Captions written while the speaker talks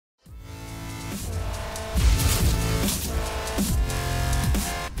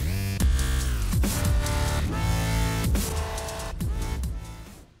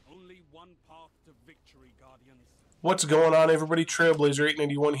What's going on, everybody?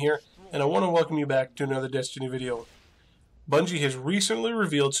 Trailblazer891 here, and I want to welcome you back to another Destiny video. Bungie has recently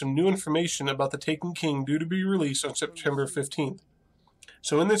revealed some new information about The Taken King due to be released on September 15th.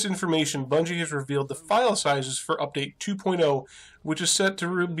 So in this information, Bungie has revealed the file sizes for Update 2.0, which is set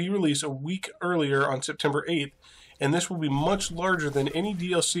to be released a week earlier on September 8th, and this will be much larger than any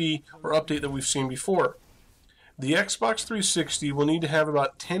DLC or update that we've seen before. The Xbox 360 will need to have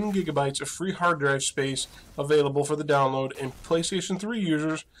about 10 gigabytes of free hard drive space available for the download, and PlayStation 3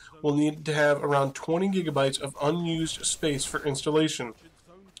 users will need to have around 20 gigabytes of unused space for installation.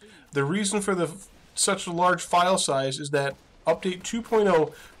 The reason for such a large file size is that Update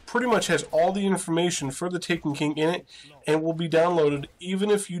 2.0 pretty much has all the information for The Taken King in it and will be downloaded even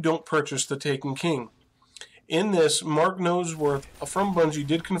if you don't purchase The Taken King. In this, Mark Noseworth from Bungie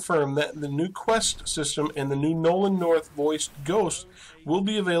did confirm that the new quest system and the new Nolan North voiced Ghost will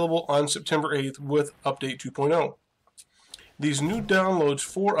be available on September 8th with Update 2.0. These new downloads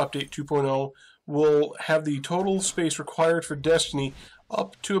for Update 2.0 will have the total space required for Destiny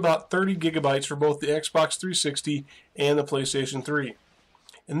up to about 30 gigabytes for both the Xbox 360 and the PlayStation 3.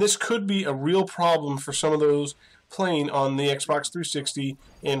 And this could be a real problem for some of those playing on the Xbox 360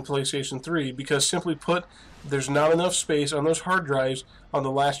 and PlayStation 3, because simply put, there's not enough space on those hard drives on the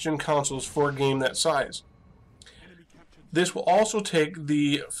last-gen consoles for a game that size. This will also take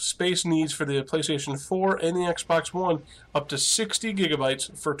the space needs for the PlayStation 4 and the Xbox One up to 60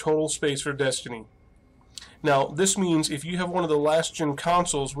 gigabytes for total space for Destiny. Now, this means if you have one of the last-gen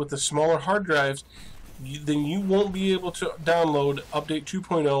consoles with the smaller hard drives, then you won't be able to download Update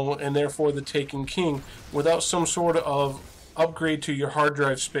 2.0 and therefore The Taken King without some sort of upgrade to your hard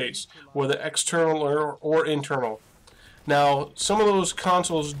drive space, whether external or internal. Now, some of those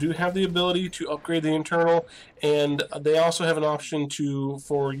consoles do have the ability to upgrade the internal, and they also have an option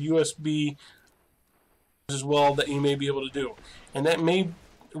for USB as well that you may be able to do. And that may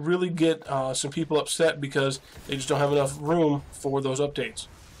really get some people upset because they just don't have enough room for those updates.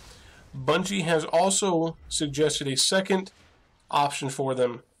 Bungie has also suggested a second option for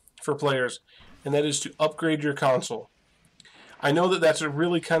players, and that is to upgrade your console. I know that that's a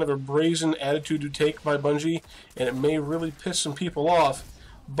really kind of a brazen attitude to take by Bungie, and it may really piss some people off,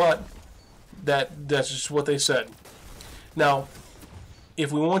 but that's just what they said. Now,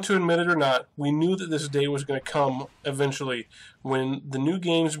 if we want to admit it or not, we knew that this day was going to come eventually, when the new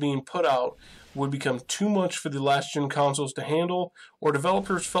games being put out would become too much for the last-gen consoles to handle, or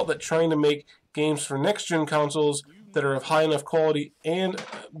developers felt that trying to make games for next-gen consoles that are of high enough quality and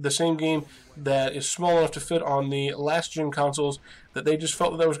the same game that is small enough to fit on the last-gen consoles, that they just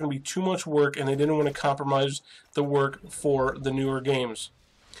felt that was going to be too much work and they didn't want to compromise the work for the newer games.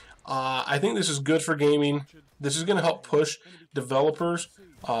 I think this is good for gaming. This is going to help push developers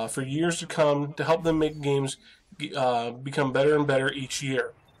for years to come to help them make games become better and better each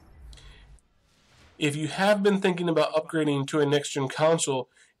year. If you have been thinking about upgrading to a next-gen console,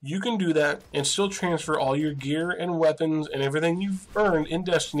 you can do that and still transfer all your gear and weapons and everything you've earned in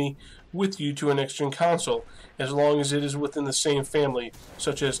Destiny with you to a next-gen console, as long as it is within the same family,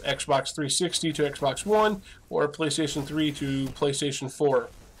 such as Xbox 360 to Xbox One or PlayStation 3 to PlayStation 4.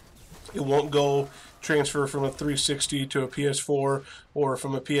 It won't go transfer from a 360 to a PS4 or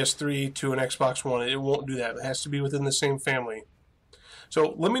from a PS3 to an Xbox One. It won't do that. It has to be within the same family.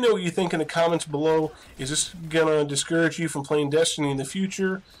 So let me know what you think in the comments below. Is this going to discourage you from playing Destiny in the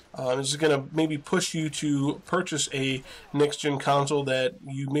future? Is it going to maybe push you to purchase a next-gen console that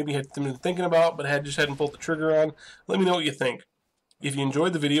you maybe had been thinking about but just hadn't pulled the trigger on? Let me know what you think. If you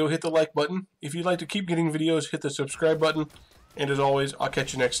enjoyed the video, hit the like button. If you'd like to keep getting videos, hit the subscribe button. And as always, I'll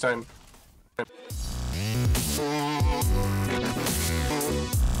catch you next time.